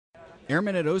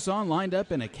Airmen at Osan lined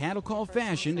up in a cattle call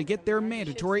fashion to get their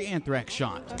mandatory anthrax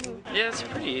shot. Yeah, it's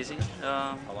pretty easy.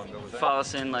 Follow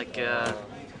us in like a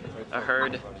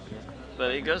herd,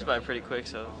 but it goes by pretty quick,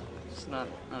 so it's not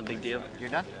a big deal. You're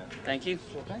done? Thank you.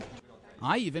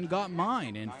 I even got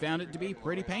mine and found it to be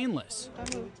pretty painless.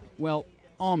 Well,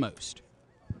 almost.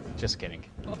 Just kidding.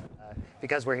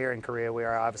 Because we're here in Korea, we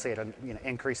are obviously at an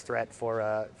increased threat for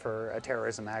a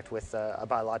terrorism act with a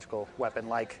biological weapon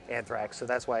like anthrax. So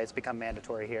that's why it's become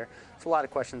mandatory here. There's a lot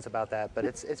of questions about that, but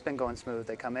it's been going smooth.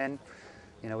 They come in,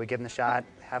 we give them the shot,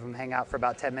 have them hang out for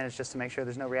about 10 minutes just to make sure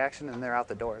there's no reaction, and they're out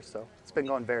the door. So it's been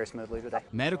going very smoothly today.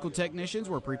 Medical technicians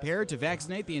were prepared to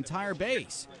vaccinate the entire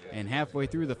base, and halfway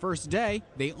through the first day,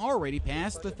 they already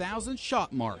passed the 1,000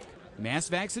 shot mark. Mass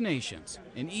vaccinations,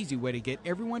 an easy way to get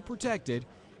everyone protected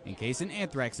in case an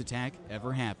anthrax attack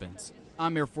ever happens.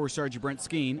 I'm Air Force Sergeant Brent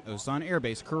Skeen, Osan Air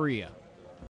Base, Korea.